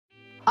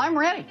I'm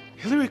ready.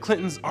 Hillary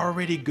Clinton's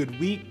already good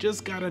week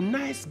just got a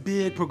nice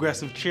big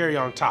progressive cherry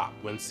on top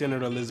when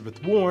Senator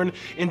Elizabeth Warren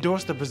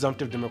endorsed the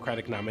presumptive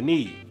Democratic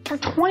nominee. For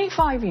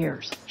 25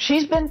 years,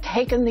 she's been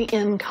taking the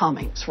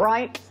incomings,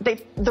 right?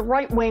 The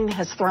right wing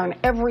has thrown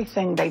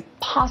everything they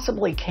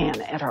possibly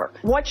can at her.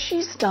 What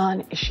she's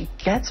done is she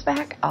gets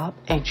back up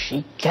and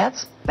she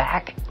gets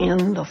back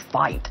in the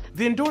fight.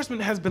 The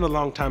endorsement has been a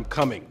long time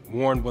coming.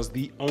 Warren was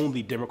the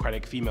only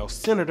Democratic female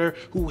senator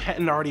who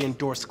hadn't already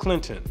endorsed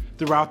Clinton.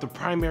 Throughout the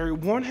primary,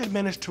 Warren had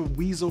managed to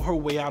weasel her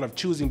way out of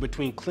choosing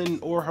between Clinton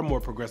or her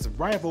more progressive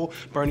rival,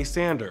 Bernie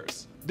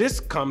Sanders.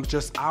 This comes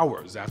just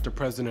hours after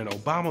President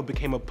Obama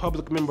became a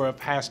public member of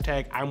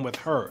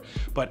 #I'mWithHer,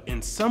 but in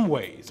some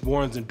ways,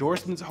 Warren's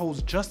endorsements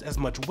holds just as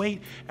much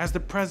weight as the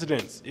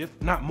president's, if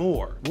not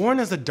more. Warren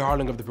is a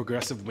darling of the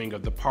progressive wing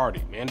of the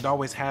party, and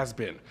always has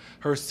been.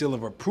 Her seal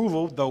of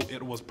approval, though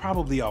it was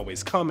probably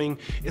always coming,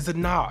 is a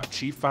nod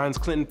she finds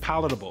Clinton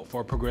palatable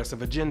for a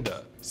progressive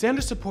agenda.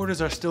 Sanders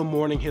supporters are still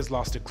mourning his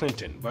loss to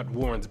Clinton, but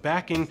Warren's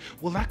backing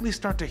will likely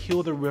start to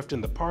heal the rift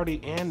in the party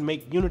and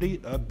make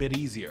unity a bit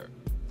easier.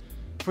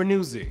 For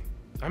Newsy,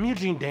 I'm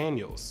Eugene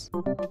Daniels.